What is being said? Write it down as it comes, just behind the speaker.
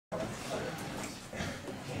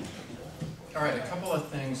All right, a couple of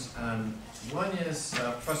things. One is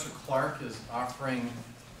Professor Clark is offering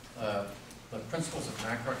the Principles of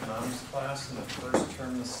Macroeconomics class in the first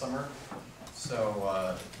term this summer.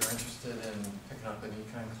 So if you're interested in picking up an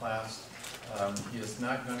Econ class, he is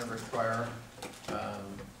not going to require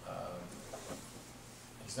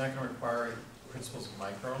Principles of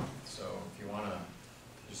Micro. So if you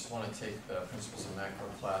just want to take the Principles of Macro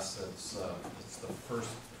class, it's the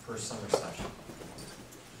first summer session.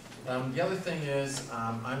 The other thing is,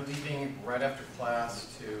 I'm leaving right after class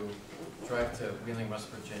to drive to Wheeling, West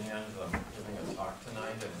Virginia. I'm giving a talk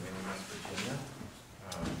tonight in Wheeling, West Virginia.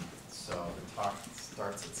 So the talk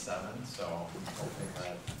starts at 7, so I'm hoping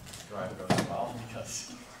that drive goes well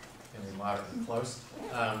because it's going to be moderately close.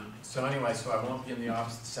 So anyway, so I won't be in the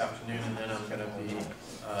office this afternoon, and then I'm going to be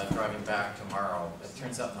driving back tomorrow. It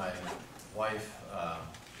turns out my wife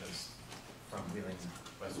is from Wheeling,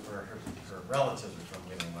 her relatives are from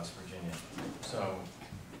Wheeling, West Virginia. So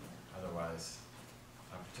otherwise,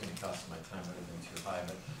 opportunity cost of my time would have been too high.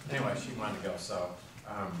 But anyway, she wanted to go, so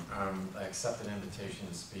I accepted an invitation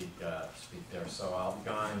to speak there. So I'll be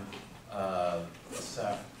gone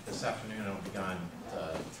this afternoon. I'll be gone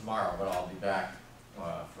tomorrow, but I'll be back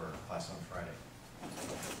for class on Friday.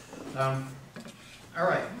 All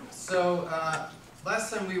right. So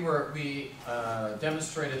last time we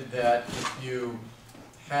demonstrated that if you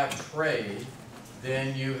have trade,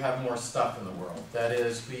 then you have more stuff in the world. That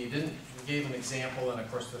is, we gave an example, and of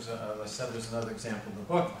course as I said, there's another example in the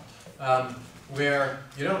book, where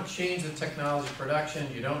you don't change the technology production,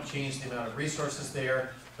 you don't change the amount of resources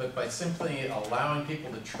there, but by simply allowing people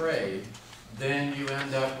to trade, then you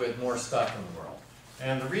end up with more stuff in the world.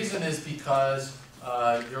 And the reason is because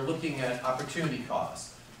you're looking at opportunity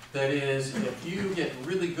cost. That is, if you get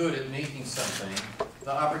really good at making something,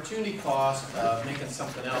 the opportunity cost of making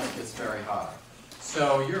something else gets very high.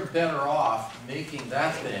 So you're better off making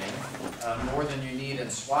that thing more than you need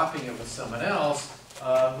and swapping it with someone else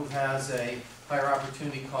who has a higher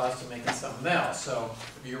opportunity cost of making something else. So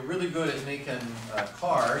if you're really good at making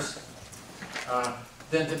cars,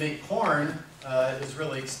 then to make corn is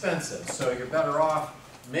really expensive. So you're better off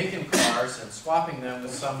making cars and swapping them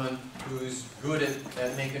with someone who's good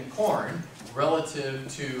at making corn relative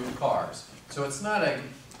to cars. So it's not a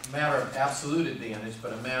matter of absolute advantage,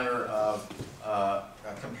 but a matter of a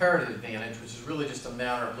comparative advantage, which is really just a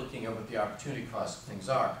matter of looking at what the opportunity cost of things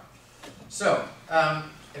are. So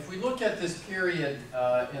if we look at this period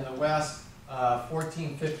in the West,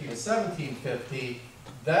 1450 to 1750,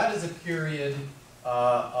 that is a period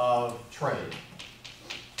of trade.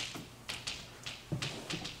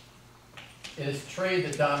 It is trade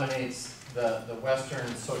that dominates the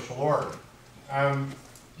Western social order.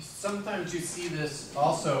 Sometimes you see this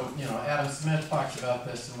also, Adam Smith talks about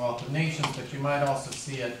this in Wealth of Nations, but you might also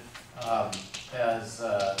see it as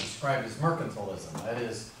described as mercantilism. That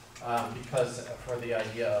is, because for the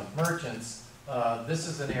idea of merchants, this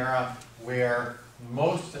is an era where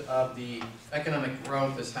most of the economic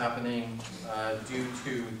growth is happening due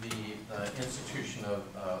to the institution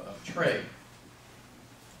of trade.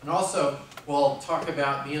 And also, we'll talk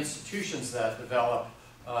about the institutions that develop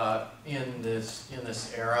in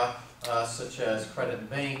this era, such as credit and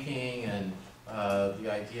banking and the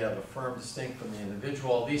idea of a firm distinct from the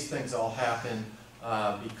individual. These things all happen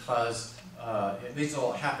because these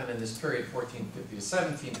all happen in this period, 1450 to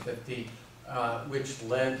 1750, which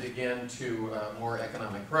led again to more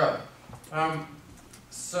economic growth.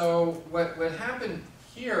 So what happened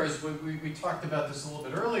here is, we talked about this a little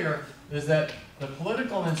bit earlier, is that the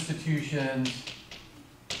political institutions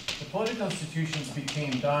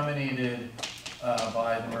became dominated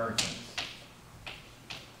by the merchants.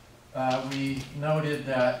 We noted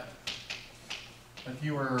that if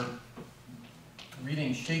you were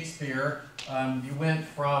reading Shakespeare, you went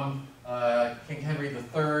from King Henry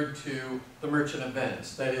III to the Merchant of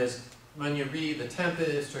Venice. That is, when you read The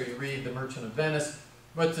Tempest or you read The Merchant of Venice,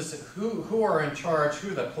 who are in charge? Who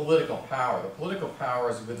are the political power? The political power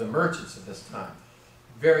is with the merchants at this time.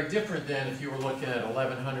 Very different than if you were looking at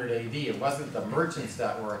 1100 AD. It wasn't the merchants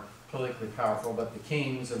that were politically powerful, but the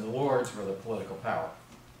kings and the lords were the political power.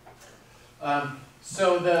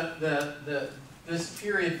 So this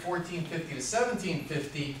period, 1450 to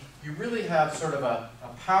 1750, you really have sort of a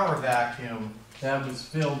power vacuum that was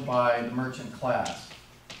filled by the merchant class.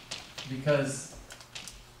 Because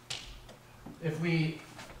if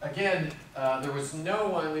there was no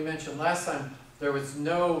one, we mentioned last time, there was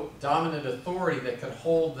no dominant authority that could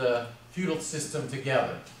hold the feudal system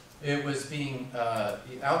together. It was being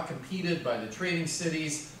outcompeted by the trading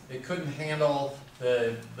cities. It couldn't handle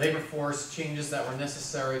the labor force changes that were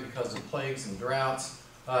necessary because of plagues and droughts.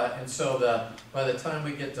 And so by the time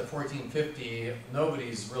we get to 1450,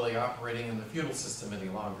 nobody's really operating in the feudal system any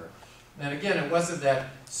longer. And again, it wasn't that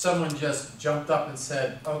someone just jumped up and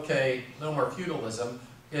said, okay, no more feudalism.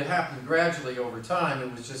 It happened gradually over time.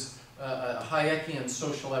 It was just a Hayekian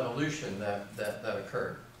social evolution that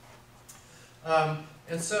occurred.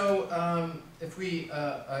 And so if we,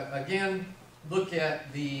 again, look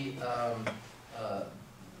at the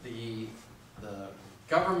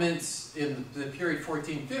governments in the period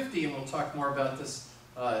 1450, and we'll talk more about this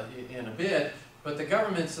in a bit, but the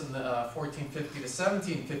governments in the 1450 to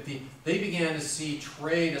 1750, they began to see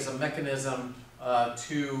trade as a mechanism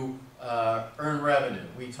to earn revenue.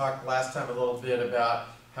 We talked last time a little bit about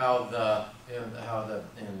how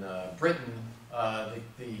in Britain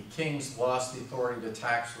the kings lost the authority to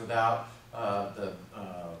tax without the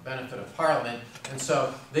benefit of Parliament, and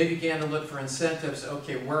so they began to look for incentives.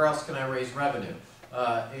 Okay, where else can I raise revenue?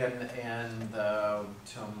 On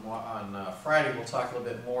Friday we'll talk a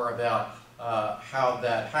little bit more about how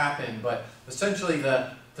that happened, but essentially the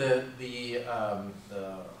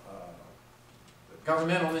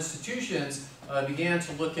governmental institutions began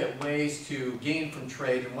to look at ways to gain from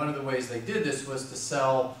trade, and one of the ways they did this was to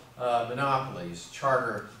sell monopolies,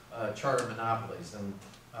 charter monopolies. And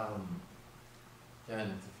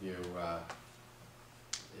again, if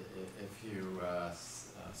you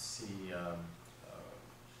see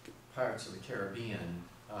Pirates of the Caribbean,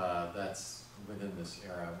 that's within this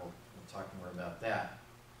era. We'll talk more about that.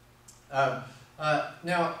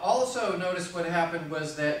 Now, also notice what happened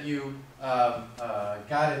was that you got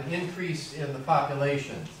an increase in the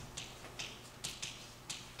population.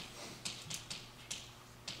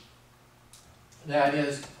 That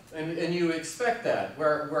is, and you expect that.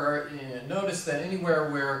 Notice that anywhere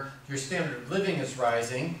where your standard of living is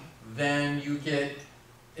rising, then you get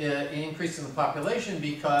an increase in the population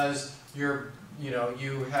because you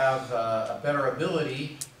have a better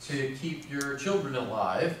ability to keep your children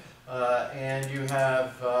alive, and you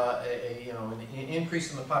have an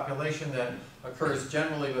increase in the population that occurs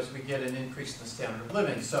generally as we get an increase in the standard of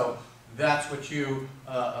living. So that's what you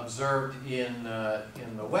observed in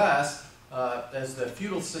the West as the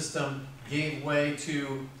feudal system gave way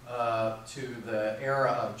to the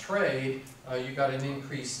era of trade. You got an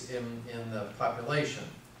increase in the population.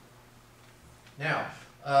 Now,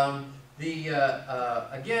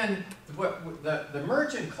 again, the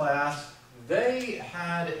merchant class, they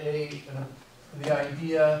had the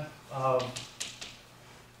idea of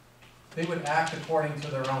they would act according to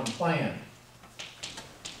their own plan,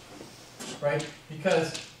 right?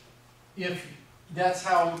 Because if that's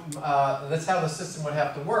how the system would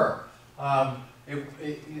have to work. And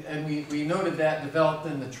we noted that developed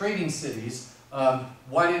in the trading cities.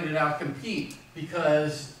 Why did it outcompete?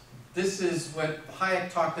 Because this is what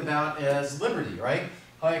Hayek talked about as liberty, right?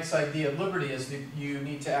 Hayek's idea of liberty is that you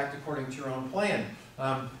need to act according to your own plan.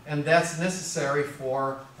 And that's necessary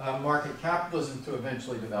for market capitalism to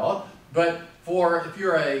eventually develop. But if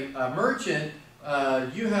you're a merchant,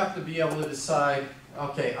 you have to be able to decide,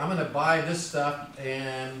 okay, I'm going to buy this stuff,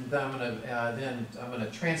 and I'm going to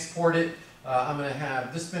transport it. I'm going to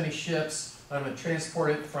have this many ships. I'm going to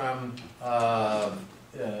transport it from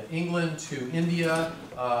England to India.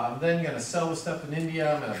 I'm then going to sell the stuff in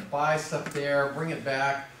India. I'm going to buy stuff there, bring it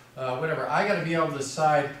back, whatever. I got to be able to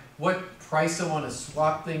decide what price I want to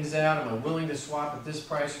swap things at. Am I willing to swap at this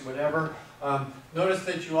price or whatever? Notice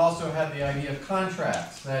that you also had the idea of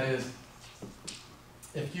contracts. That is,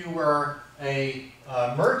 if you were a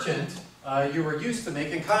merchant, you were used to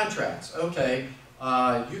making contracts. Okay,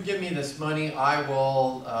 you give me this money, I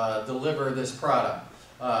will deliver this product.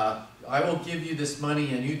 I will give you this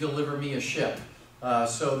money and you deliver me a ship.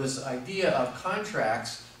 So this idea of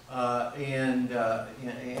contracts and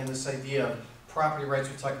this idea of property rights,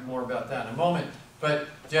 we'll talk more about that in a moment. But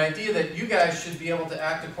the idea that you guys should be able to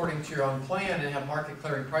act according to your own plan and have market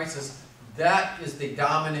clearing prices, that is the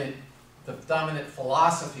dominant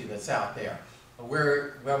philosophy that's out there.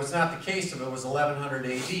 Where that was not the case if it was 1100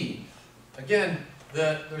 AD. Again,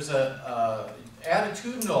 there's a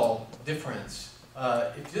attitudinal difference.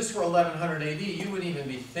 If this were 1100 AD, you wouldn't even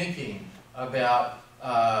be thinking about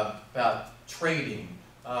trading.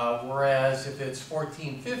 Whereas if it's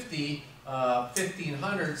 1450,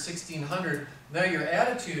 1500, 1600, now your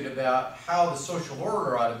attitude about how the social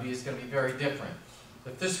order ought to be is going to be very different.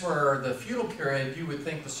 If this were the feudal period, you would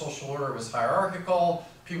think the social order was hierarchical,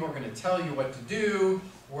 people were going to tell you what to do,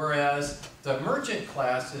 whereas the merchant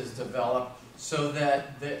classes developed so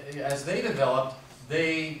that as they developed,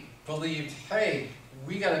 they believed, hey,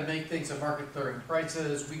 we got to make things at market clearing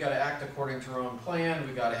prices, we got to act according to our own plan,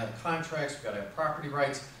 we got to have contracts, we got to have property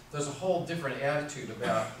rights, there's a whole different attitude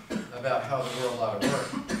about how the world ought to work.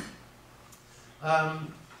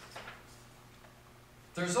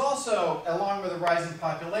 There's also, along with the rising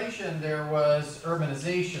population, there was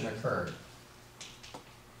urbanization occurred.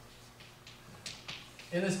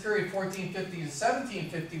 In this period, 1450 to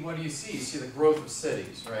 1750, what do you see? You see the growth of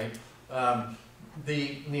cities, right?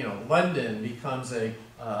 London becomes a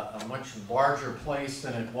much larger place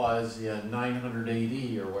than it was in 900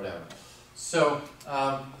 AD or whatever. So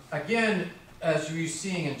again, as you're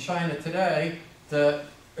seeing in China today, and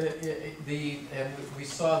we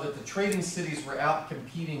saw that the trading cities were out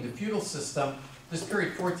competing the feudal system. This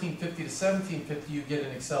period, 1450 to 1750, you get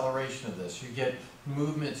an acceleration of this. You get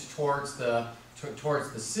movements towards the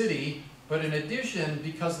city, but in addition,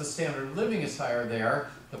 because the standard of living is higher there,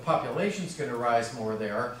 the population's going to rise more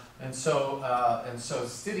there, and so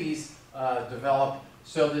cities develop.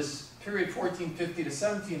 So this period 1450 to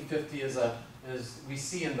 1750 is we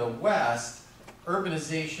see in the West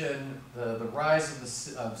urbanization, the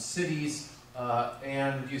rise of cities,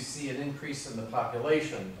 and you see an increase in the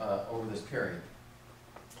population over this period.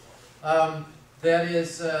 And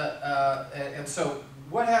so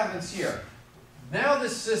what happens here? Now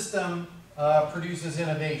this system produces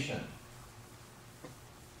innovation.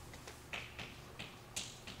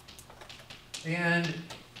 And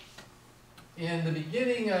in the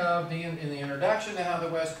beginning of in the introduction to How the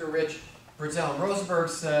West Grew Rich, Britzel and Rosenberg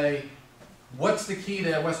say, what's the key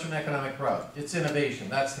to Western economic growth? It's innovation.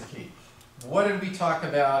 That's the key. What did we talk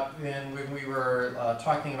about when we were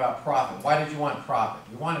talking about profit? Why did you want profit?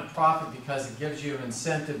 You wanted profit because it gives you an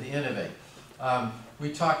incentive to innovate.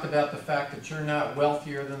 We talked about the fact that you're not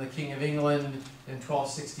wealthier than the King of England in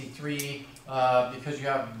 1263 because you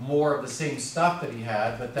have more of the same stuff that he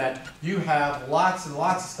had, but that you have lots and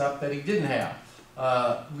lots of stuff that he didn't have.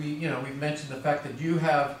 We've mentioned the fact that you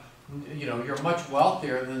have, you're much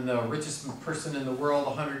wealthier than the richest person in the world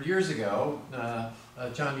 100 years ago,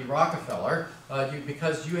 John D. Rockefeller,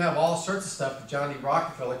 because you have all sorts of stuff that John D.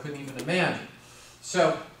 Rockefeller couldn't even imagine.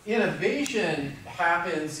 So innovation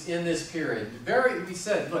happens in this period. We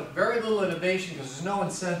said, look, very little innovation because there's no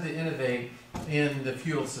incentive to innovate in the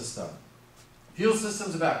feudal system. Feudal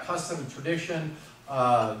system's about custom and tradition,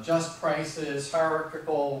 just prices,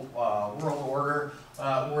 hierarchical world order,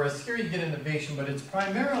 whereas here you get innovation, but it's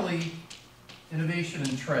primarily innovation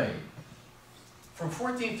in trade. From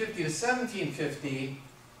 1450 to 1750,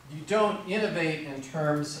 you don't innovate in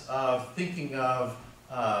terms of thinking of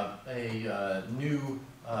a new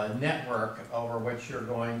network over which you're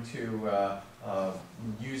going to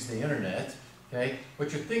use the internet. Okay?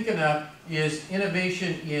 What you're thinking of is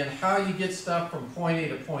innovation in how you get stuff from point A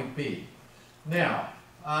to point B. Now,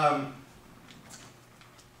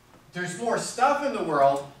 there's more stuff in the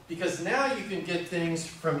world because now you can get things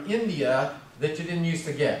from India that you didn't used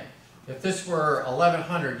to get. If this were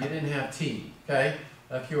 1100, you didn't have tea, okay?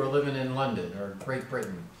 If you were living in London or Great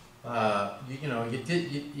Britain.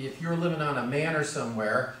 If you were living on a manor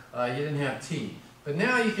somewhere, you didn't have tea. But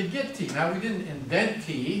now you could get tea. Now we didn't invent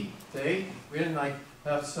tea, okay? We didn't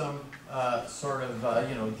have some sort of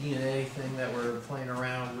DNA thing that we're playing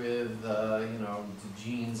around with, the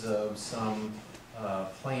genes of some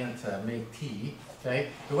plant to make tea, okay?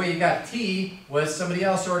 The way you got tea was somebody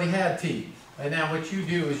else already had tea. And now what you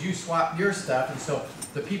do is you swap your stuff, and so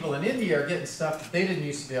the people in India are getting stuff that they didn't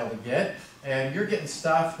used to be able to get, and you're getting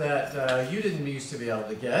stuff that you didn't used to be able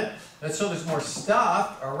to get. And so there's more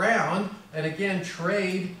stuff around, and again,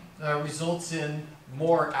 trade results in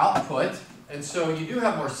more output. And so you do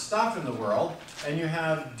have more stuff in the world, and you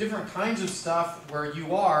have different kinds of stuff where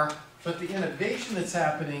you are, but the innovation that's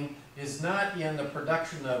happening is not in the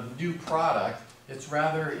production of new product, it's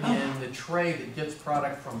rather in the trade that gets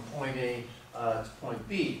product from point A to point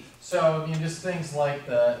B. So just things like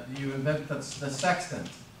you invent the sextant,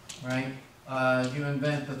 right? You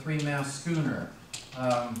invent the three-mast schooner.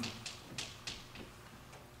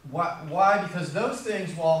 Why? Because those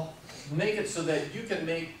things will make it so that you can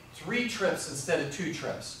make 3 trips instead of 2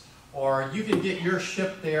 trips. Or you can get your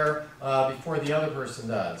ship there before the other person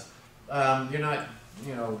does. You're not,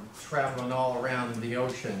 traveling all around the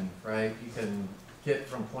ocean, right? You can get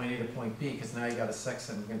from point A to point B because now you got a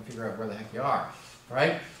sextant and you can figure out where the heck you are,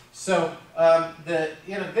 right? So the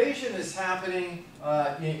innovation is happening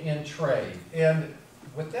in trade. And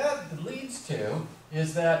what that leads to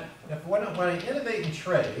is that when I innovate in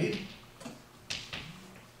trade,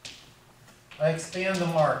 I expand the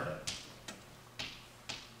market,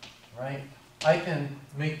 right? I can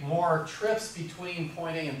make more trips between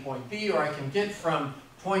point A and point B, or I can get from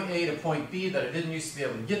point A to point B that I didn't used to be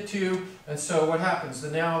able to get to. And so what happens?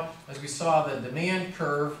 And now, as we saw, the demand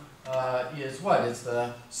curve is what? It's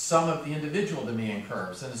the sum of the individual demand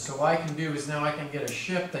curves. And so what I can do is now I can get a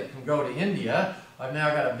ship that can go to India. I've now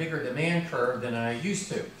got a bigger demand curve than I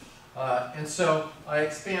used to. And so I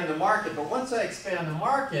expand the market. But once I expand the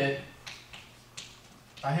market,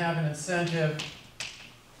 I have an incentive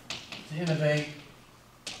to innovate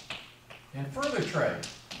and further trade.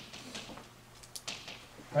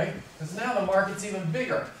 Right? Because now the market's even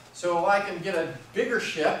bigger. So if I can get a bigger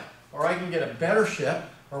ship, or I can get a better ship,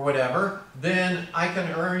 or whatever, then I can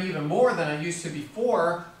earn even more than I used to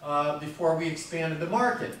before, before we expanded the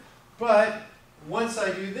market. But once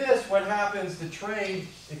I do this, what happens? The trade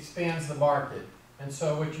expands the market. And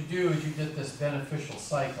so what you do is you get this beneficial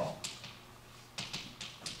cycle.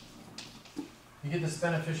 You get this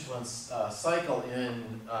beneficial cycle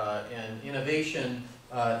in innovation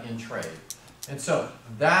in trade. And so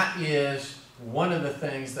that is one of the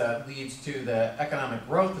things that leads to the economic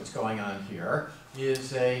growth that's going on here,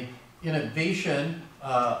 is a innovation.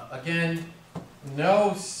 Again,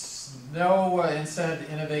 no incentive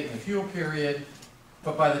to innovate in the feudal period,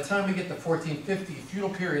 but by the time we get to 1450, feudal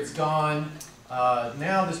period's gone.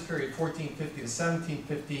 Now this period, 1450 to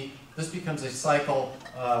 1750, this becomes a cycle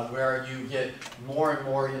where you get more and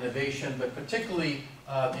more innovation, but particularly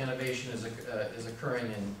innovation is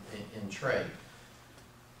occurring in trade.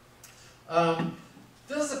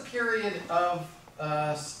 This is a period of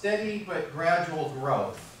steady but gradual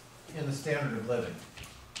growth in the standard of living.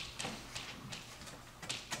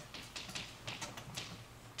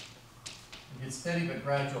 You get steady but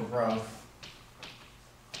gradual growth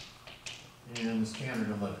in the standard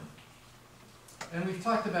of living. And we've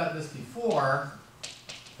talked about this before.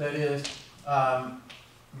 That is,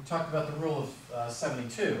 we talked about the rule of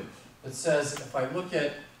 72 that says if I look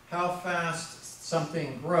at how fast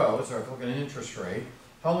something grows, or if I look at an interest rate,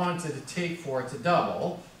 how long did it take for it to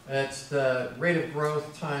double? It's the rate of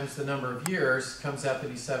growth times the number of years comes out to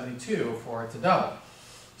be 72 for it to double.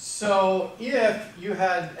 So if you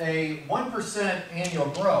had a 1% annual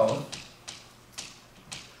growth,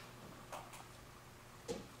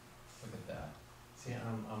 look at that. See,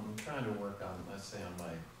 I'm trying to work on, let's say, on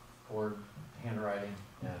my board handwriting,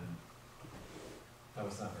 and that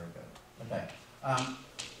was not very good. Okay.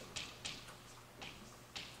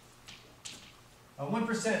 A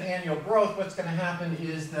 1% annual growth, what's going to happen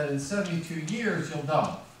is that in 72 years you'll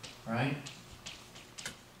double, right?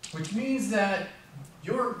 Which means that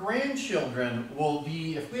your grandchildren will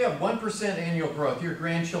be, if we have 1% annual growth, your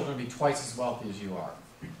grandchildren will be twice as wealthy as you are.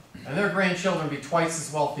 And their grandchildren will be twice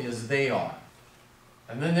as wealthy as they are.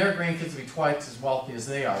 And then their grandkids will be twice as wealthy as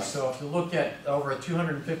they are. So if you look at over a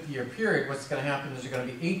 250-year period, what's going to happen is you're going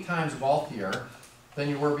to be 8 times wealthier than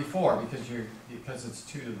you were before, because it's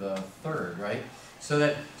 2 to the 3rd, right? So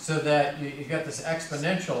that you get this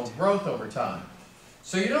exponential growth over time.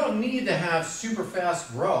 So you don't need to have super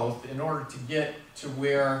fast growth in order to get to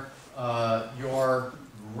where your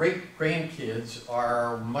great-grandkids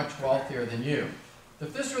are much wealthier than you.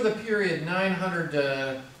 If this were the period 900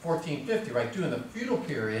 to 1450, right, during the feudal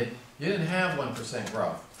period, you didn't have 1%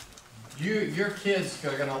 growth. Your kids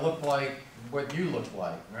are going to look like what you look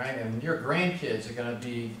like, right? And your grandkids are going to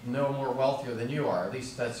be no more wealthier than you are. At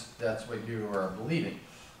least that's what you are believing,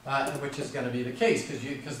 which is going to be the case,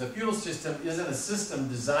 because the feudal system isn't a system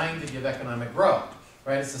designed to give economic growth,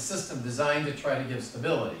 right? It's a system designed to try to give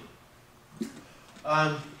stability,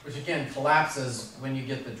 which again collapses when you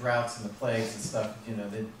get the droughts and the plagues and stuff. You know,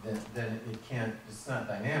 then it can't. It's not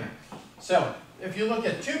dynamic. So if you look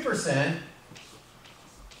at 2%,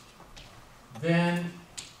 then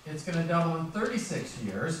it's going to double in 36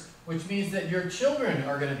 years, which means that your children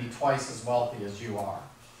are going to be twice as wealthy as you are.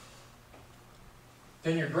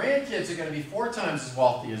 Then your grandkids are going to be 4 times as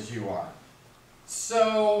wealthy as you are.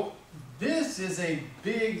 So this is a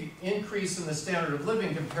big increase in the standard of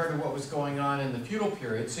living compared to what was going on in the feudal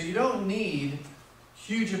period. So you don't need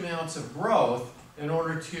huge amounts of growth in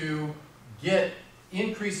order to get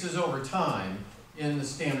increases over time in the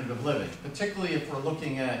standard of living, particularly if we're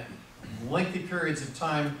looking at lengthy periods of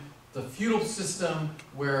time. The feudal system,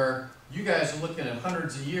 where you guys are looking at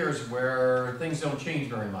hundreds of years where things don't change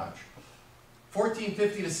very much.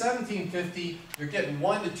 1450 to 1750, you're getting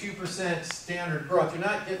 1 to 2% standard growth. You're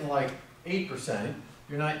not getting like 8%.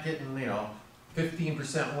 You're not getting,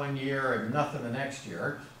 15% one year and nothing the next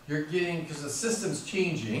year. You're getting, because the system's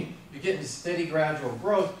changing, you're getting steady gradual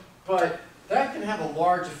growth, but that can have a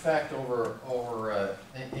large effect over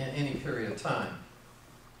any period of time.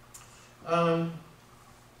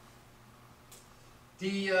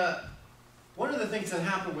 One of the things that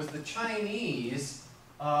happened was the Chinese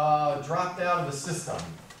dropped out of the system.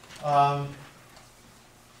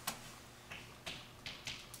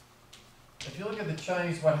 if you look at the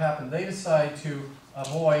Chinese, what happened? They decide to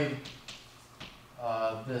avoid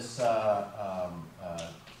this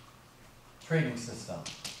trading system.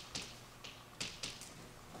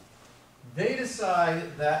 They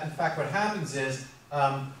decide that, in fact, what happens is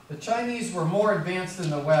the Chinese were more advanced in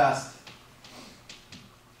the West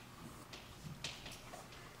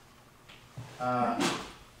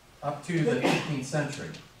up to the 18th century.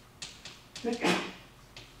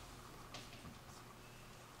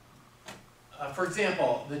 For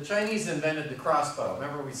example, the Chinese invented the crossbow.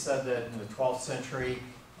 Remember we said that in the 12th century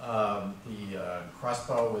the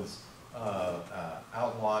crossbow was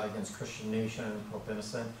outlawed against Christian nation, Pope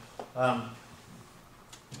Innocent.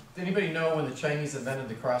 Did anybody know when the Chinese invented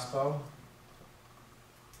the crossbow?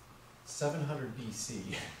 700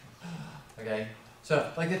 BC. Okay,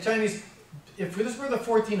 so like the Chinese, if this were the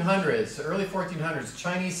 1400s, the early 1400s,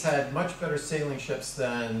 Chinese had much better sailing ships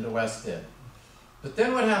than the West did. But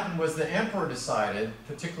then what happened was the emperor decided,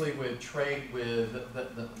 particularly with trade with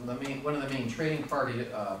one of the main trading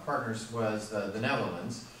partners was the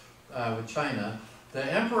Netherlands with China. The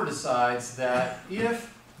emperor decides that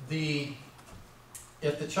if the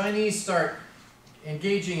Chinese start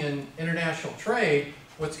engaging in international trade,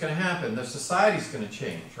 what's going to happen? Their society's going to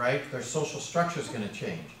change, right? Their social structure is going to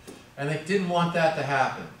change. And they didn't want that to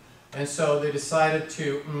happen. And so they decided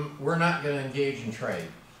to, we're not going to engage in trade.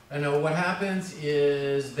 And what happens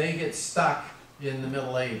is they get stuck in the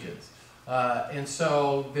Middle Ages. And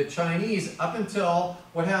so the Chinese, up until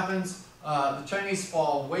what happens, the Chinese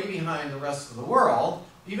fall way behind the rest of the world,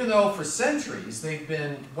 even though for centuries they've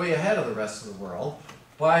been way ahead of the rest of the world.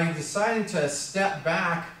 By deciding to step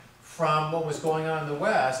back from what was going on in the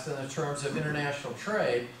West in terms of international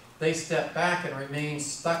trade, they stepped back and remained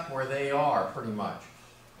stuck where they are pretty much.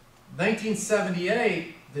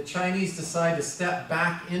 1978, the Chinese decide to step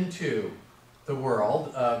back into the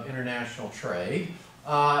world of international trade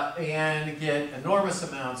and get enormous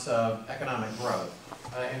amounts of economic growth.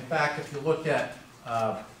 In fact, if you look at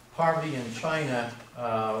poverty in China,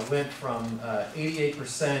 went from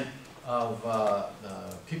 88% of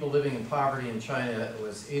people living in poverty in China. It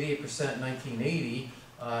was 88% in 1980.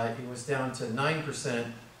 It was down to 9%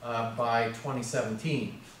 by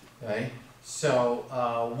 2017. Okay? So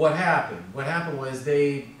what happened? What happened was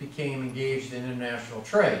they became engaged in international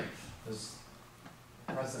trade, as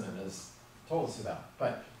the president has told us about.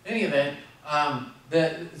 But in any event,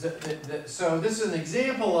 so this is an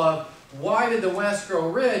example of why did the West grow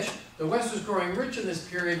rich? The West was growing rich in this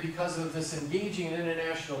period because of this engaging in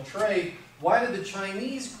international trade. Why did the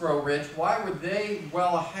Chinese grow rich? Why were they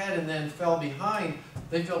well ahead and then fell behind?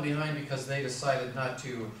 They fell behind because they decided not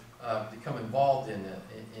to become involved in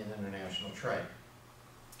international trade.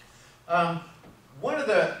 One of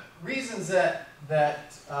the reasons that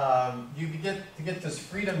you get this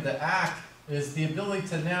freedom to act is the ability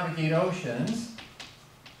to navigate oceans.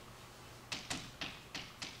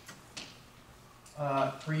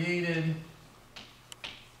 Created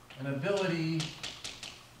an ability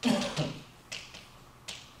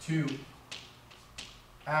to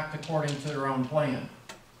act according to their own plan.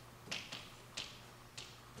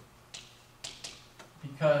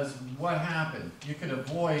 Because what happened? You could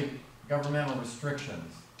avoid governmental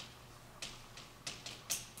restrictions.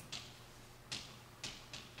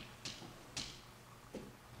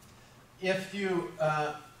 If you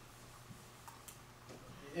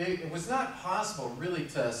it was not possible really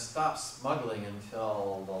to stop smuggling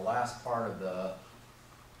until the last part of the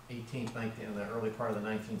 18th, 19th, and the early part of the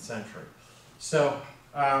 19th century. So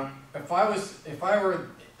if I were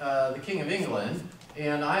the King of England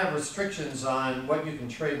and I have restrictions on what you can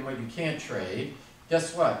trade and what you can't trade,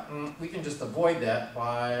 guess what? We can just avoid that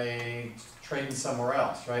by trading somewhere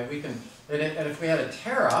else, right? We can, and if we had a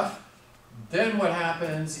tariff, then what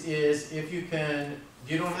happens is if you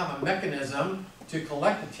don't have a mechanism to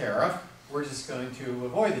collect the tariff, we're just going to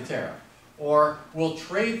avoid the tariff. Or we'll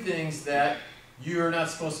trade things that you're not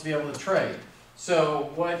supposed to be able to trade.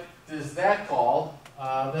 So what is that called?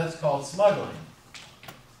 That's called smuggling.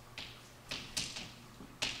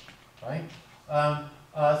 Right?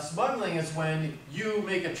 Smuggling is when you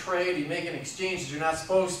make a trade, you make an exchange that you're not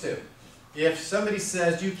supposed to. If somebody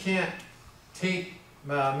says you can't take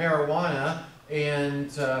marijuana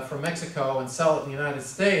and from Mexico and sell it in the United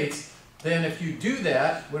States, then if you do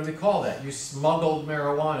that, what do we call that? You smuggled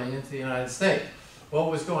marijuana into the United States.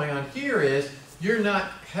 What was going on here is you're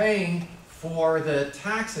not paying for the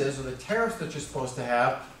taxes or the tariffs that you're supposed to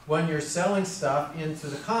have when you're selling stuff into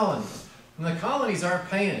the colonies. And the colonies aren't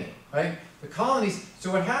paying it, right? The colonies,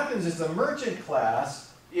 so what happens is the merchant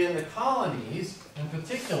class in the colonies, in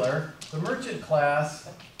particular, the merchant class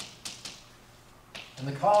in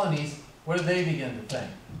the colonies what do they begin to think?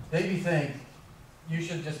 They think you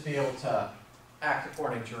should just be able to act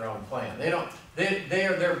according to your own plan.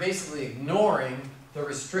 They're basically ignoring the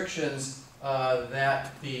restrictions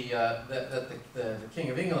that the King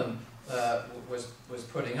of England was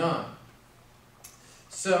putting on.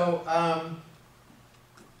 So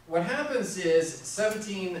what happens is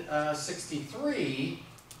 1763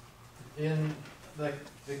 in the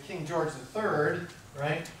King George III,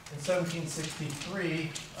 right? In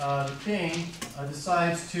 1763, the king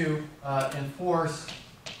decides to enforce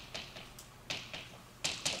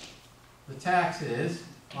the taxes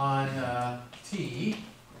on tea,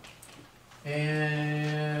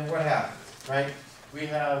 and what happens, right? We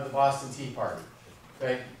have the Boston Tea Party,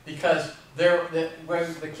 right? Because when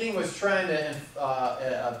the king was trying to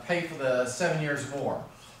pay for the 7 Years' War.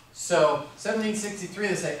 So 1763,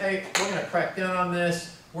 they say, hey, we're going to crack down on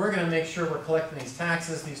this. We're going to make sure we're collecting these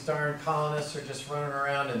taxes. These darn colonists are just running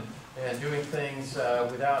around and doing things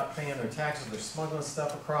without paying their taxes. They're smuggling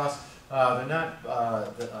stuff across. They're not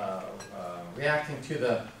reacting to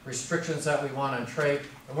the restrictions that we want on trade,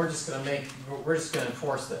 and we're just going to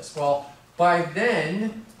enforce this. Well, by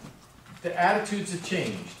then, the attitudes have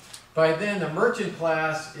changed. By then, the merchant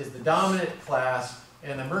class is the dominant class,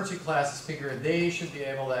 and the merchant classes figure they should be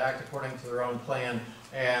able to act according to their own plan,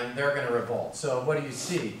 and they're going to revolt. So what do you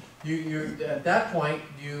see? You at that point,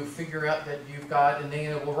 you figure out that you've got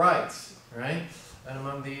inalienable rights, right? And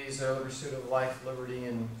among these are the pursuit of life, liberty,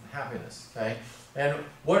 and happiness, okay? And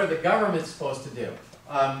what are the governments supposed to do?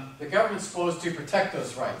 The government's supposed to protect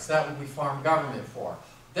those rights. That would be farm government for.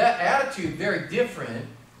 That attitude, very different,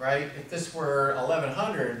 right? If this were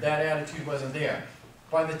 1100, that attitude wasn't there.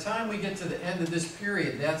 By the time we get to the end of this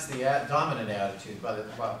period, that's the dominant attitude by the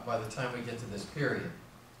time we get to this period.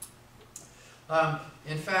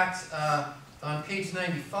 In fact, on page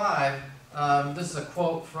 95, this is a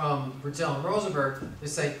quote from Brazil and Rosenberg. They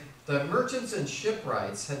say, the merchants and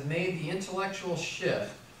shipwrights had made the intellectual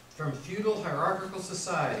shift from feudal hierarchical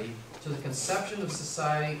society to the conception of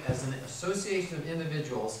society as an association of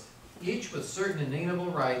individuals, each with certain inalienable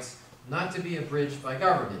rights, not to be abridged by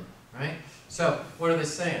government, right? So, what are they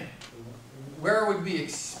saying? Where would we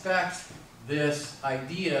expect this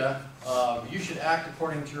idea of you should act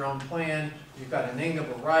according to your own plan, you've got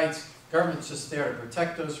inalienable rights, government's just there to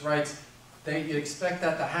protect those rights? You'd expect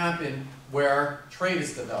that to happen where trade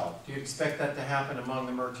is developed. You'd expect that to happen among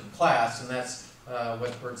the merchant class, and that's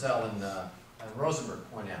what Brazil and Rosenberg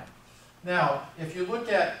point out. Now, if you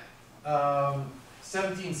look at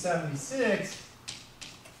 1776,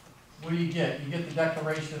 what do you get? You get the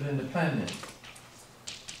Declaration of Independence.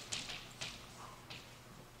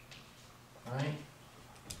 Right?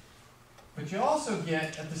 But you also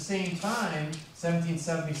get, at the same time,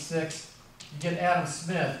 1776, you get Adam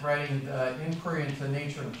Smith writing Inquiry into the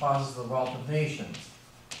Nature and Causes of the Wealth of Nations.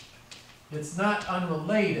 It's not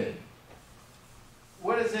unrelated.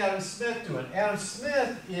 What is Adam Smith doing? Adam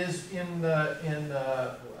Smith is in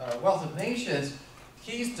the Wealth of Nations,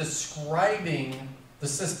 he's describing the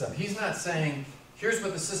system. He's not saying, here's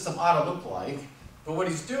what the system ought to look like, but what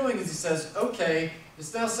he's doing is he says, okay,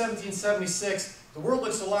 it's now 1776, the world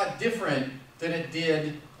looks a lot different than it did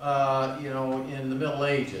in the Middle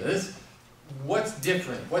Ages. What's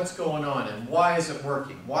different? What's going on? And why is it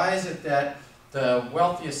working? Why is it that the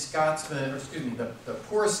wealthiest Scotsman, or excuse me, the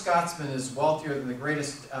poorest Scotsman is wealthier than the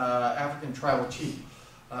greatest African tribal chief,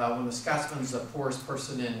 when the Scotsman is the poorest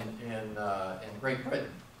person in Great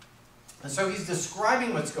Britain? And so he's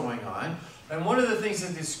describing what's going on, and one of the things that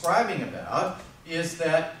he's describing about is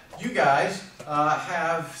that you guys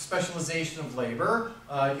have specialization of labor,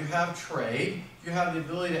 you have trade, you have the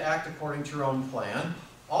ability to act according to your own plan.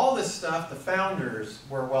 All this stuff the founders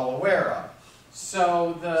were well aware of.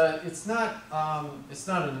 So it's not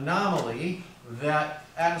an anomaly that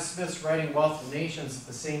Adam Smith's writing Wealth of Nations at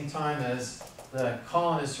the same time as the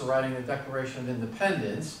colonists are writing the Declaration of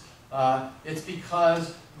Independence. It's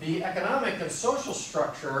because the economic and social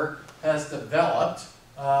structure has developed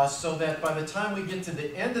so that by the time we get to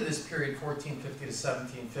the end of this period, 1450 to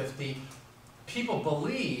 1750, people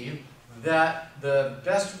believe that the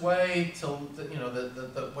best way to,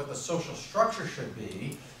 what the social structure should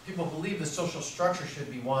be, people believe the social structure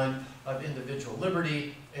should be one of individual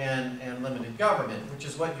liberty and limited government, which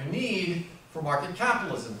is what you need for market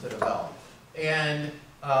capitalism to develop. And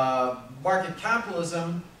market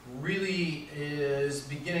capitalism really is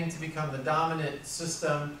beginning to become the dominant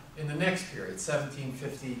system in the next period,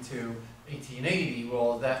 1750 to 1880.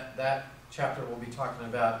 Well, that chapter will be talking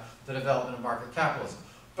about the development of market capitalism.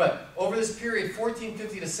 But over this period,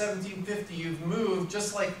 1450 to 1750, you've moved,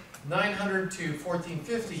 just like 900 to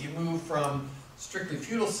 1450, you move from strictly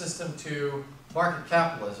feudal system to market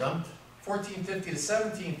capitalism. 1450 to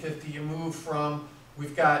 1750, you move from,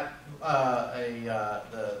 we've got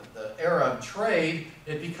the era of trade,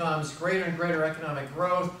 it becomes greater and greater economic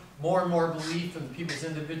growth, more and more belief in people's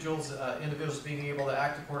individuals being able to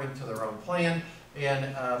act according to their own plan,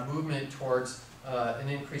 and movement towards an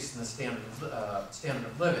increase in the standard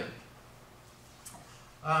of living.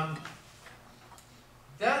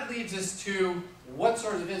 That leads us to what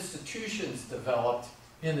sort of institutions developed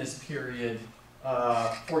in this period,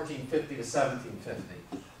 1450 to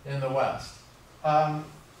 1750 in the West.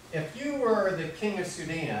 If you were the king of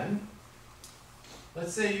Sudan,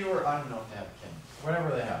 let's say you were, I don't know if they have a king,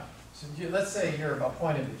 whatever they have. So let's say you're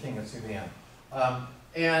appointed the king of Sudan.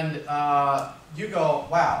 You go,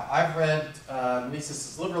 wow, I've read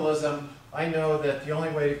Mises' liberalism. I know that the only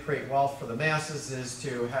way to create wealth for the masses is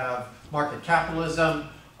to have market capitalism.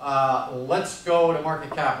 Let's go to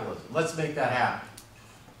market capitalism. Let's make that happen.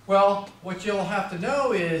 Well, what you'll have to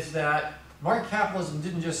know is that market capitalism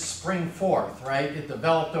didn't just spring forth, right? It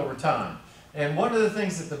developed over time. And one of the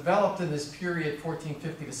things that developed in this period, 1450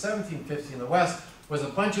 to 1750 in the West, was a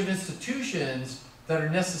bunch of institutions that are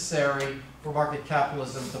necessary for market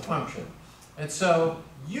capitalism to function. And so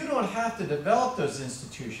you don't have to develop those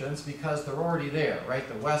institutions because they're already there, right?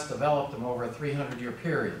 The West developed them over a 300-year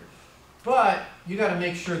period. But you got to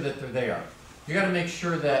make sure that they're there. You got to make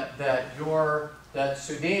sure that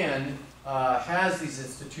Sudan has these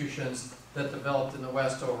institutions that developed in the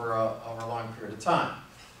West over a long period of time.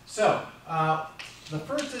 So the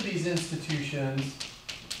first of these institutions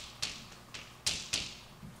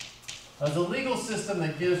is a legal system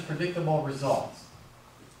that gives predictable results.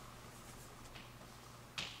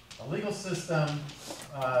 A legal system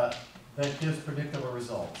that gives predictable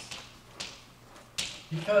results.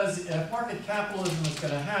 Because if market capitalism is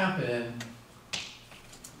going to happen,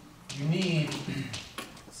 you need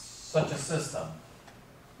such a system.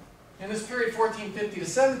 In this period, 1450 to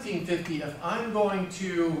 1750, if I'm going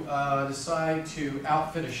to decide to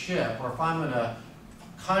outfit a ship, or if I'm going to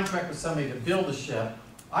contract with somebody to build a ship,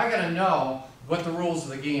 I got to know what the rules of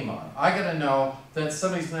the game are. I got to know that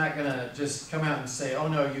somebody's not going to just come out and say, oh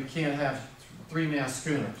no, you can't have three-mast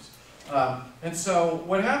schooners. And so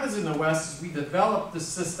what happens in the West is we develop this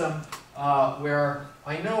system where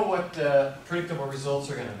I know what the predictable results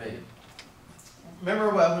are going to be. Remember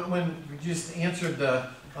when we just answered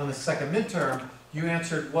on the second midterm, you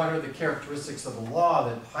answered what are the characteristics of the law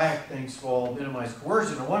that Hayek thinks will minimize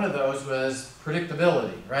coercion, and one of those was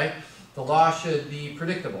predictability, right? The law should be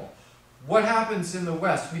predictable. What happens in the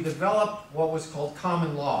West? We develop what was called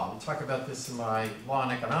common law. We'll talk about this in my law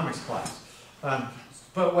and economics class.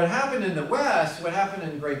 But what happened in the West, what happened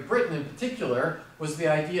in Great Britain in particular, was the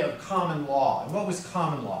idea of common law. And what was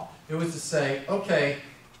common law? It was to say, okay,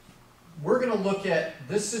 we're going to look at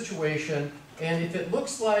this situation, and if it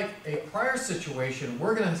looks like a prior situation,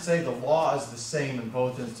 we're going to say the law is the same in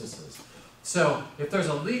both instances. So if there's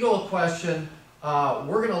a legal question,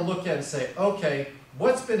 we're going to look at it and say, okay,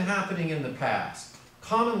 what's been happening in the past?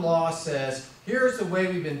 Common law says, here's the way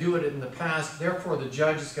we've been doing it in the past, therefore the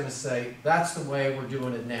judge is going to say, that's the way we're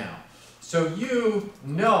doing it now. So you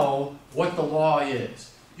know what the law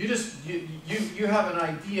is. You have an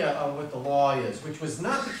idea of what the law is, which was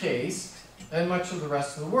not the case in much of the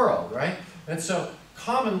rest of the world, right? And so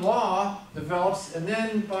common law develops, and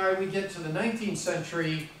then by we get to the 19th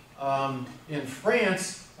century in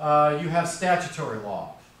France, you have statutory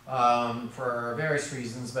law. For various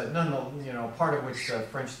reasons, but part of which the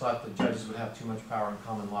French thought the judges would have too much power in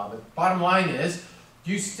common law. But bottom line is,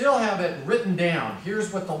 you still have it written down.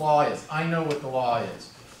 Here's what the law is. I know what the law is.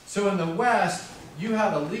 So in the West, you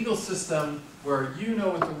have a legal system where you know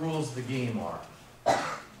what the rules of the game are.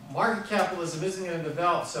 Market capitalism isn't going to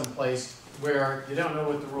develop someplace where you don't know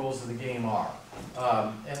what the rules of the game are.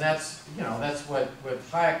 And that's what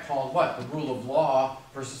Hayek called what? The rule of law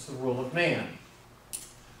versus the rule of man.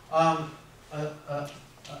 A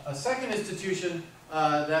second institution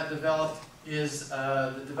that developed is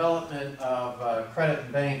the development of credit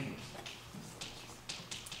and banking.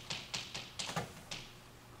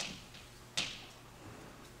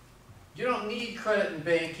 You don't need credit and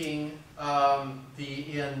banking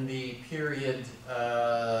in the period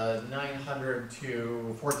 900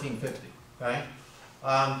 to 1450. Okay.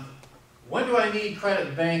 When do I need credit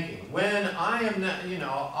and banking? When I am not,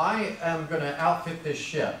 I am going to outfit this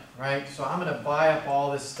ship, right? So I'm going to buy up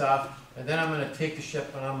all this stuff, and then I'm going to take the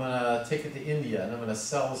ship and I'm going to take it to India, and I'm going to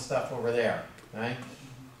sell the stuff over there, right?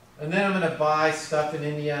 And then I'm going to buy stuff in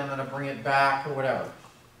India, and I'm going to bring it back or whatever.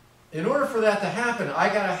 In order for that to happen, I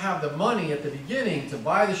got to have the money at the beginning to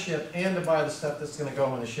buy the ship and to buy the stuff that's going to go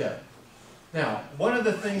on the ship. Now, one of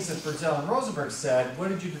the things that Berzel and Rosenberg said, what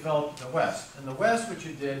did you develop in the West? In the West, what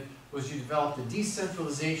you did was you developed a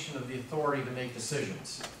decentralization of the authority to make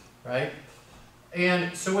decisions, right?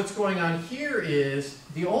 And so what's going on here is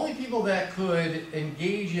the only people that could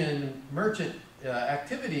engage in merchant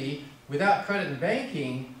activity without credit and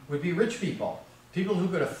banking would be rich people. People who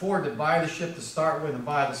could afford to buy the ship to start with and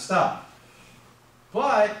buy the stuff.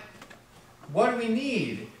 But what do we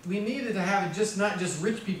need? We needed to have it just not just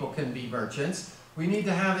rich people can be merchants. We need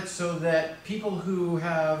to have it so that people who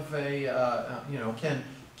have a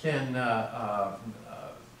can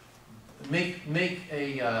make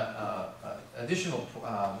a additional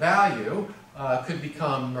value could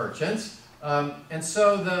become merchants. And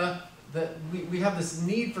so we have this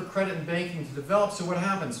need for credit and banking to develop. So what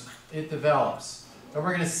happens? It develops. And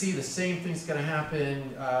we're going to see the same thing's going to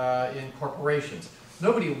happen in corporations.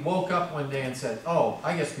 Nobody woke up one day and said, oh,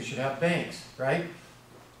 I guess we should have banks, right?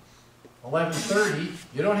 11:30,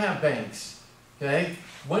 you don't have banks, okay?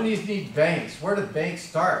 When do you need banks? Where do banks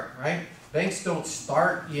start, right? Banks don't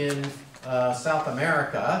start in South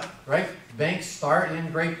America, right? Banks start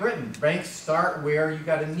in Great Britain. Banks start where you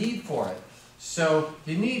got a need for it. So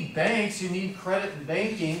you need banks, you need credit and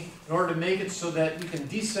banking in order to make it so that you can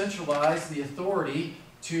decentralize the authority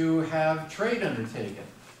to have trade undertaken.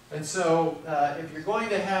 And so if you're going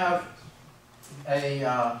to have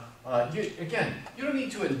again, you don't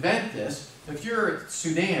need to invent this. If you're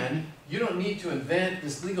Sudan, you don't need to invent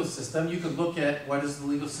this legal system. You can look at what does the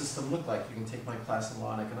legal system look like. You can take my class in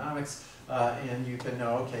law and economics and you can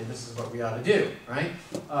know, okay, this is what we ought to do, right?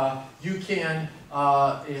 You can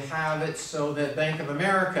have it so that Bank of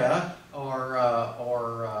America or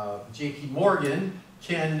JP Morgan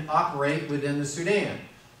can operate within the Sudan.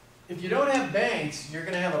 If you don't have banks, you're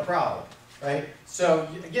going to have a problem, right? So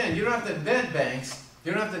again, you don't have to invent banks,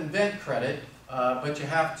 you don't have to invent credit, but you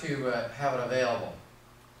have to have it available.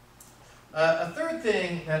 A third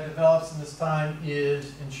thing that develops in this time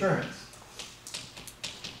is insurance.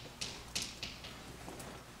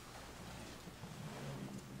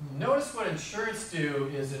 Notice what insurance do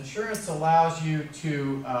is insurance allows you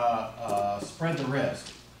to spread the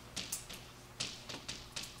risk.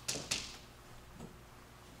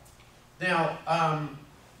 Now,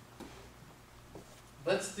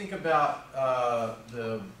 let's think about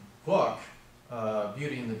the book,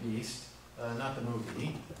 Beauty and the Beast, not the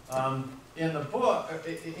movie. In the book,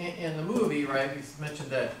 in the movie, right, we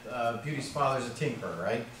mentioned that Beauty's father's a tinkerer,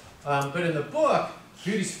 right? But in the book,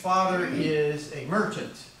 Beauty's father is a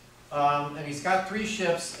merchant. And he's got 3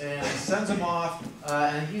 ships, and he sends them off,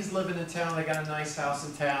 and he's living in town. They got a nice house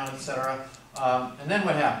in town, etc. And then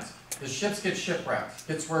what happens? The ships get shipwrecked.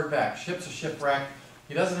 Gets word back. Ships are shipwrecked.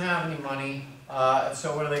 He doesn't have any money.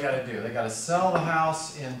 So what do they got to do? They got to sell the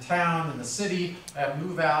house in town, in the city, and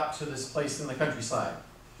move out to this place in the countryside.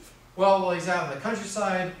 Well, while he's out in the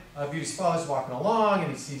countryside, Beauty's father's walking along,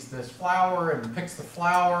 and he sees this flower and picks the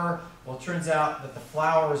flower. Well, it turns out that the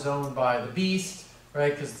flower is owned by the Beast,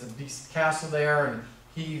 right? Because the Beast castle there, and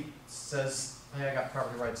he says, hey, I got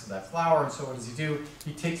property rights to that flower. And so what does he do?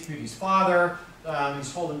 He takes Beauty's father.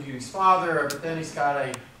 He's holding Beauty's father, but then he's got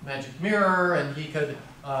a magic mirror, and he could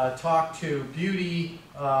talk to Beauty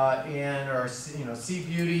or see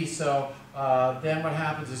Beauty. So then what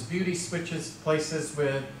happens is Beauty switches places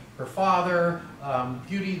with her father.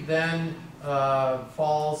 Beauty then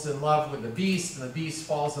falls in love with the Beast, and the Beast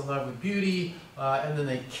falls in love with Beauty, and then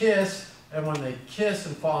they kiss. And when they kiss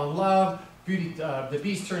and fall in love, the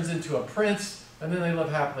Beast turns into a prince, and then they live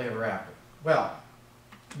happily ever after. Well,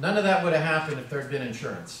 none of that would have happened if there had been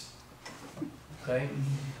insurance. Okay?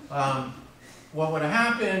 What would have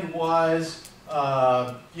happened was,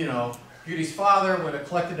 Beauty's father would have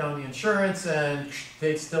collected on the insurance, and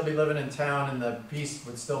they'd still be living in town, and the Beast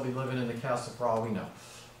would still be living in the castle for all we know.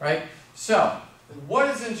 Right? So, what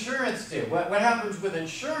does insurance do? What happens with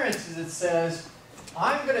insurance is it says,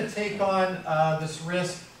 I'm going to take on this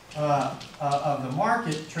risk of the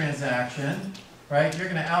market transaction, right? You're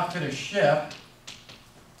going to outfit a ship,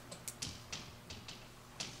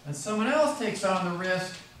 and someone else takes on the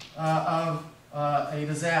risk of a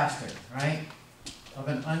disaster, right? Of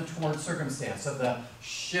an untoward circumstance, of the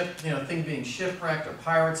ship, thing being shipwrecked, or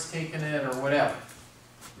pirates taking it, or whatever.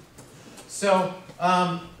 So,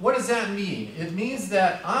 what does that mean? It means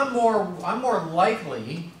that I'm more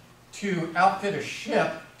likely to outfit a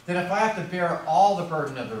ship than if I have to bear all the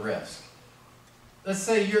burden of the risk. Let's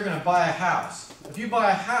say you're going to buy a house. If you buy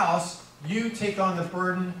a house, you take on the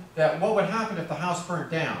burden that what would happen if the house burnt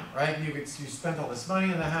down, right? You spent all this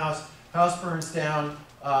money in the house burns down,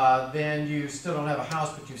 then you still don't have a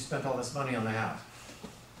house, but you've spent all this money on the house.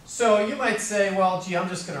 So you might say, well, gee, I'm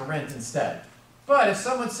just going to rent instead. But if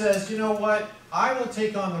someone says, you know what, I will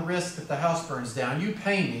take on the risk that the house burns down. You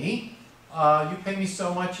pay me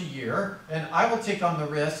so much a year, and I will take on the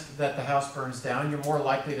risk that the house burns down. You're more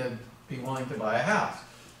likely to be willing to buy a house.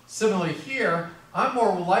 Similarly here, I'm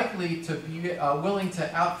more likely to be willing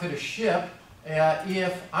to outfit a ship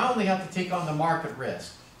if I only have to take on the market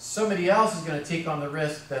risk. Somebody else is going to take on the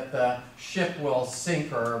risk that the ship will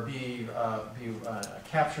sink or be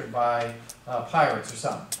captured by pirates or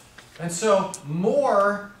something. And so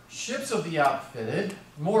more ships will be outfitted,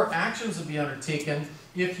 more actions will be undertaken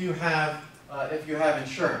if you have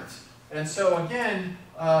insurance. And so again,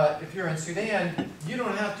 if you're in Sudan, you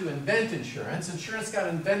don't have to invent insurance. Insurance got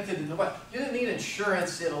invented in the West. You didn't need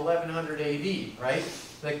insurance in 1100 AD, right?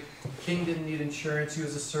 The king didn't need insurance, you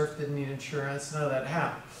as a serf didn't need insurance, none of that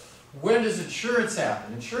happened. When does insurance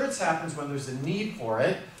happen? Insurance happens when there's a need for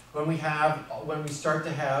it, when we start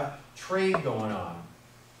to have trade going on.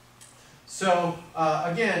 So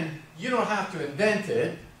again, you don't have to invent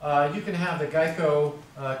it. You can have the Geico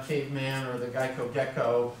caveman or the Geico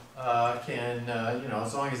gecko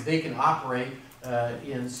as long as they can operate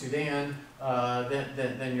in Sudan,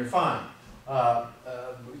 then you're fine.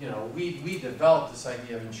 We developed this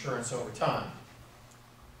idea of insurance over time.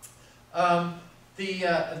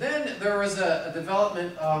 Then there was a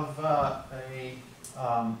development of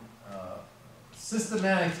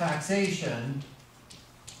systematic taxation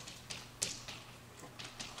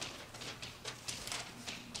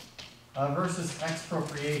versus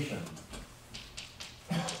expropriation.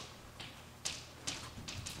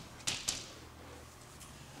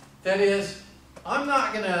 That is, I'm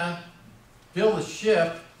not going to build a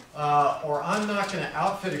ship or I'm not going to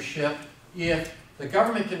outfit a ship if the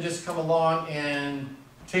government can just come along and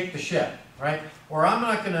take the ship, right? Or I'm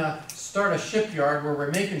not going to start a shipyard where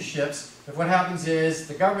we're making ships if what happens is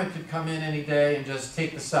the government could come in any day and just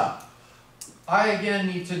take this up. I again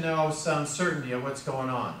need to know some certainty of what's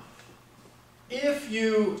going on.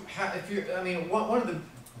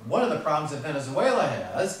 One of the problems that Venezuela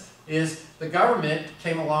has is the government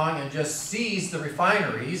came along and just seized the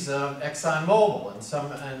refineries of ExxonMobil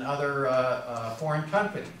and other foreign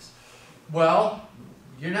companies. Well,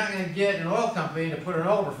 you're not going to get an oil company to put an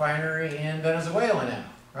oil refinery in Venezuela now,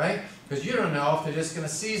 right? Because you don't know if they're just going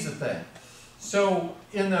to seize the thing. So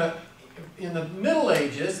in the Middle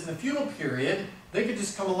Ages, in the feudal period, they could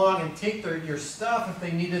just come along and take your stuff if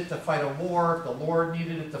they needed to fight a war, if the Lord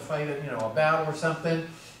needed it to fight a battle or something.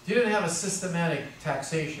 You didn't have a systematic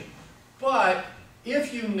taxation. But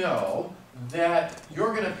if you know that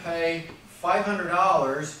you're going to pay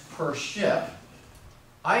 $500 per ship,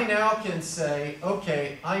 I now can say,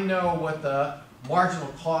 okay, I know what the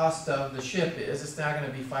marginal cost of the ship is. It's now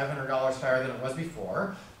going to be $500 higher than it was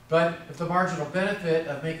before. But if the marginal benefit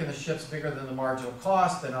of making the ship's bigger than the marginal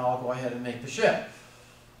cost, then I'll go ahead and make the ship.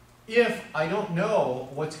 If I don't know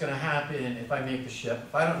what's going to happen if I make the ship,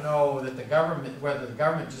 if I don't know that whether the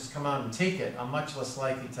government just come out and take it, I'm much less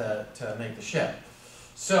likely to make the ship.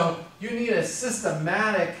 So you need a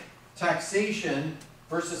systematic taxation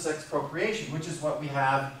versus expropriation, which is what we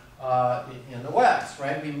have in the West,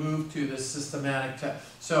 right? We moved to this systematic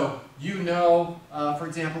so for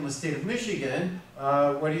example, in the state of Michigan,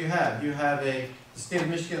 what do you have? You have the state of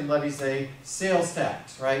Michigan levies a sales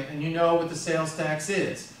tax, right? And you know what the sales tax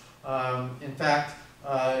is. In fact,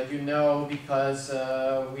 because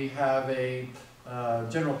we have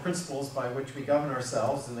general principles by which we govern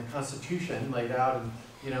ourselves in the Constitution laid out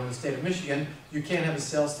in the state of Michigan. You can't have a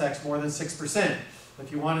sales tax more than 6%.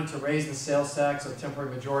 If you wanted to raise the sales tax, or temporary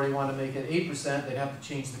majority wanted to make it 8%, they'd have to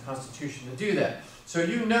change the Constitution to do that. So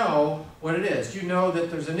you know what it is. You know that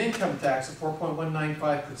there's an income tax of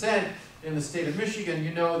 4.195% in the state of Michigan.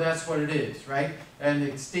 You know that's what it is, right? And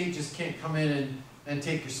the state just can't come in and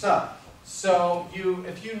take your stuff. So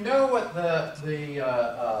if you know what the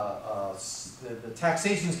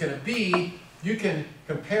taxation is going to be, you can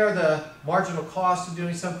compare the marginal cost of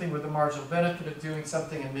doing something with the marginal benefit of doing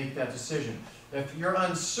something and make that decision. If you're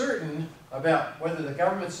uncertain about whether the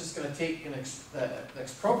government's just going to take and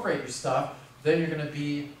expropriate your stuff, then you're going to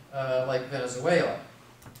be like Venezuela.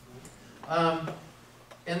 And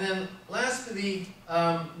then lastly,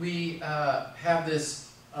 we have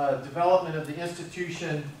this development of the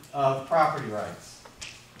institution of property rights.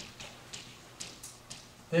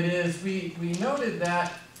 That is, we noted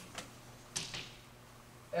that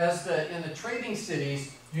in the trading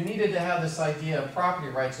cities, you needed to have this idea of property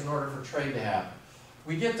rights in order for trade to happen.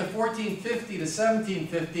 We get to 1450 to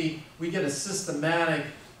 1750, we get a systematic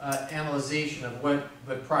analyzation of what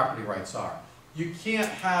property rights are. you can't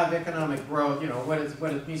have economic growth, you know, what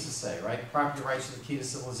it means to say, right? Property rights are the key to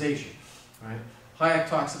civilization, right? Hayek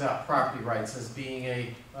talks about property rights as being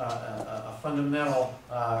a fundamental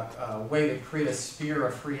way to create a sphere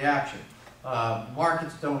of free action.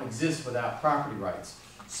 Markets don't exist without property rights.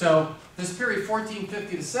 So this period 1450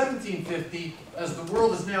 to 1750, as the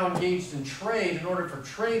world is now engaged in trade, in order for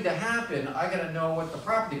trade to happen, I got to know what the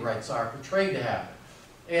property rights are for trade to happen.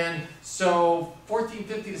 And so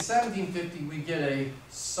 1450 to 1750, we get a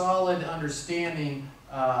solid understanding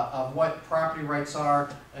of what property rights are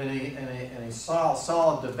and a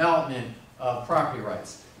solid development of property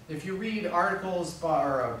rights. If you read articles by,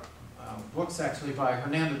 or books actually by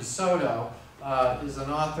Hernando de Soto, is an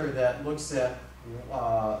author that looks at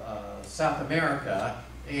South America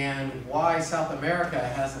and why South America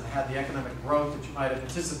hasn't had the economic growth that you might have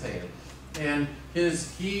anticipated. And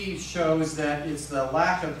he shows that it's the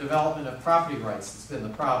lack of development of property rights that's been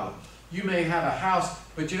the problem. You may have a house,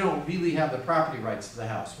 but you don't really have the property rights to the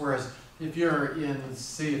house. Whereas if you're in the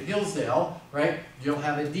city of Hillsdale, right, you'll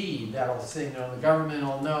have a deed that'll say, you know, the government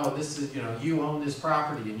will know this is, you know, you own this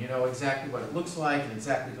property and you know exactly what it looks like and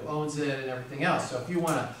exactly who owns it and everything else. So if you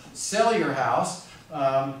want to sell your house,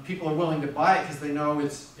 people are willing to buy it because they know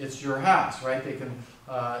it's your house, right? They can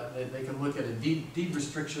look at a deed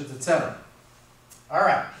restrictions, etc. All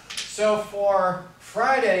right. So for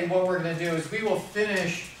Friday, what we're going to do is we will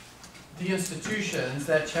finish the institutions,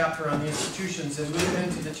 that chapter on the institutions, and move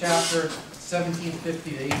into the chapter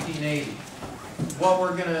 1750 to 1880.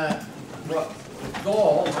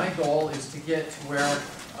 My goal is to get to where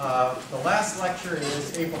the last lecture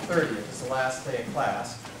is April 30th, is the last day of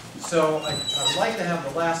class. So I'd like to have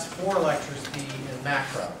the last 4 lectures be in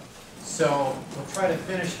macro. So we'll try to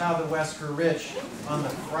finish How the West Grew Rich on the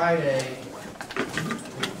Friday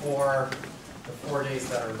before the 4 days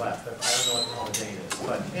that are left. I don't know what the date is.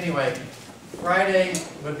 But anyway, Friday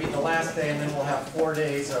would be the last day, and then we'll have 4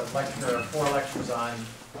 days of lecture, 4 lectures on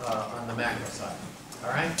the macro side.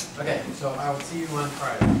 All right? Okay, so I will see you on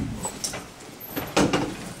Friday.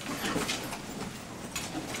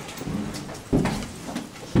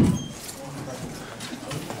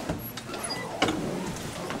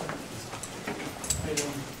 I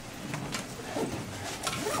don't